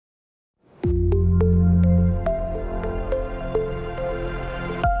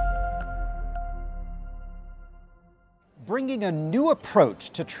bringing a new approach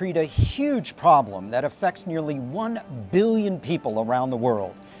to treat a huge problem that affects nearly 1 billion people around the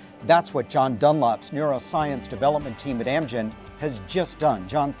world. That's what John Dunlop's neuroscience development team at Amgen has just done.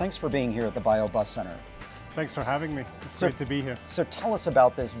 John, thanks for being here at the BioBus Center. Thanks for having me. It's great to be here. So tell us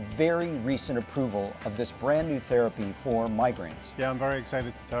about this very recent approval of this brand new therapy for migraines. Yeah, I'm very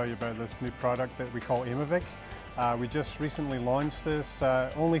excited to tell you about this new product that we call Aimovig. We just recently launched this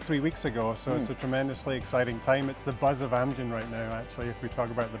only 3 weeks ago, so it's a tremendously exciting time. It's the buzz of Amgen right now, actually, if we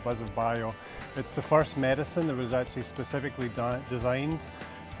talk about the buzz of bio. It's the first medicine that was actually specifically designed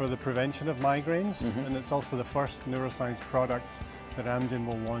for the prevention of migraines, and it's also the first neuroscience product that Amgen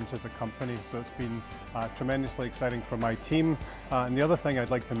will launch as a company, so it's been tremendously exciting for my team. And the other thing I'd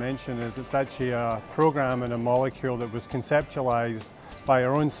like to mention is it's actually a program and a molecule that was conceptualized by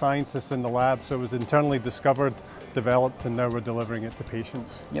our own scientists in the lab, so it was internally discovered, developed, and now we're delivering it to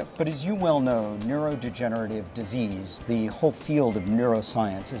patients. Yep, but as you well know, neurodegenerative disease, the whole field of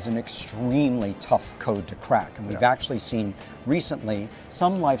neuroscience, is an extremely tough code to crack. And we've actually seen recently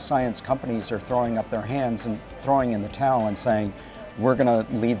some life science companies are throwing up their hands and throwing in the towel and saying, we're going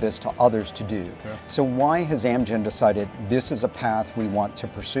to leave this to others to do. So why has Amgen decided this is a path we want to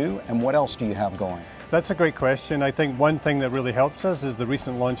pursue, and what else do you have going? That's a great question. I think one thing that really helps us is the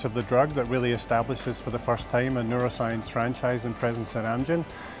recent launch of the drug that really establishes for the first time a neuroscience franchise and presence at Amgen.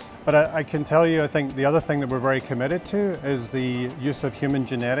 But I can tell you, I think the other thing that we're very committed to is the use of human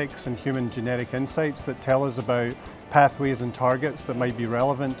genetics and human genetic insights that tell us about pathways and targets that might be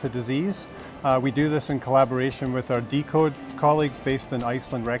relevant to disease. We do this in collaboration with our Decode colleagues based in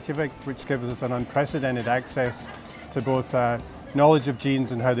Iceland, Reykjavik, which gives us an unprecedented access to both knowledge of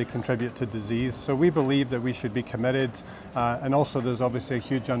genes and how they contribute to disease. So we believe that we should be committed, and also there's obviously a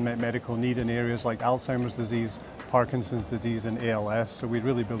huge unmet medical need in areas like Alzheimer's disease, Parkinson's disease, and ALS, so we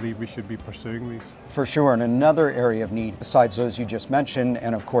really believe we should be pursuing these. For sure, and another area of need, besides those you just mentioned,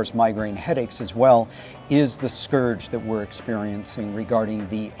 and of course migraine headaches as well, is the scourge that we're experiencing regarding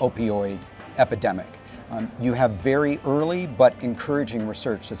the opioid epidemic. You have very early but encouraging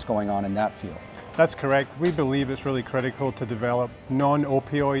research that's going on in that field. That's correct. We believe it's really critical to develop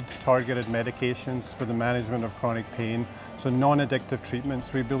non-opioid targeted medications for the management of chronic pain, so non-addictive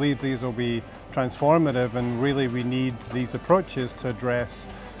treatments. We believe these will be transformative, and really we need these approaches to address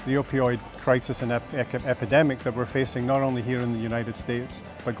the opioid crisis and epidemic that we're facing not only here in the United States,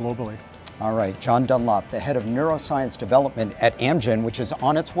 but globally. All right, John Dunlop, the head of neuroscience development at Amgen, which is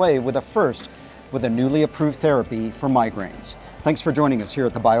on its way with a newly approved therapy for migraines. Thanks for joining us here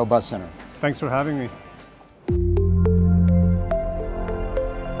at the BioBus Center. Thanks for having me.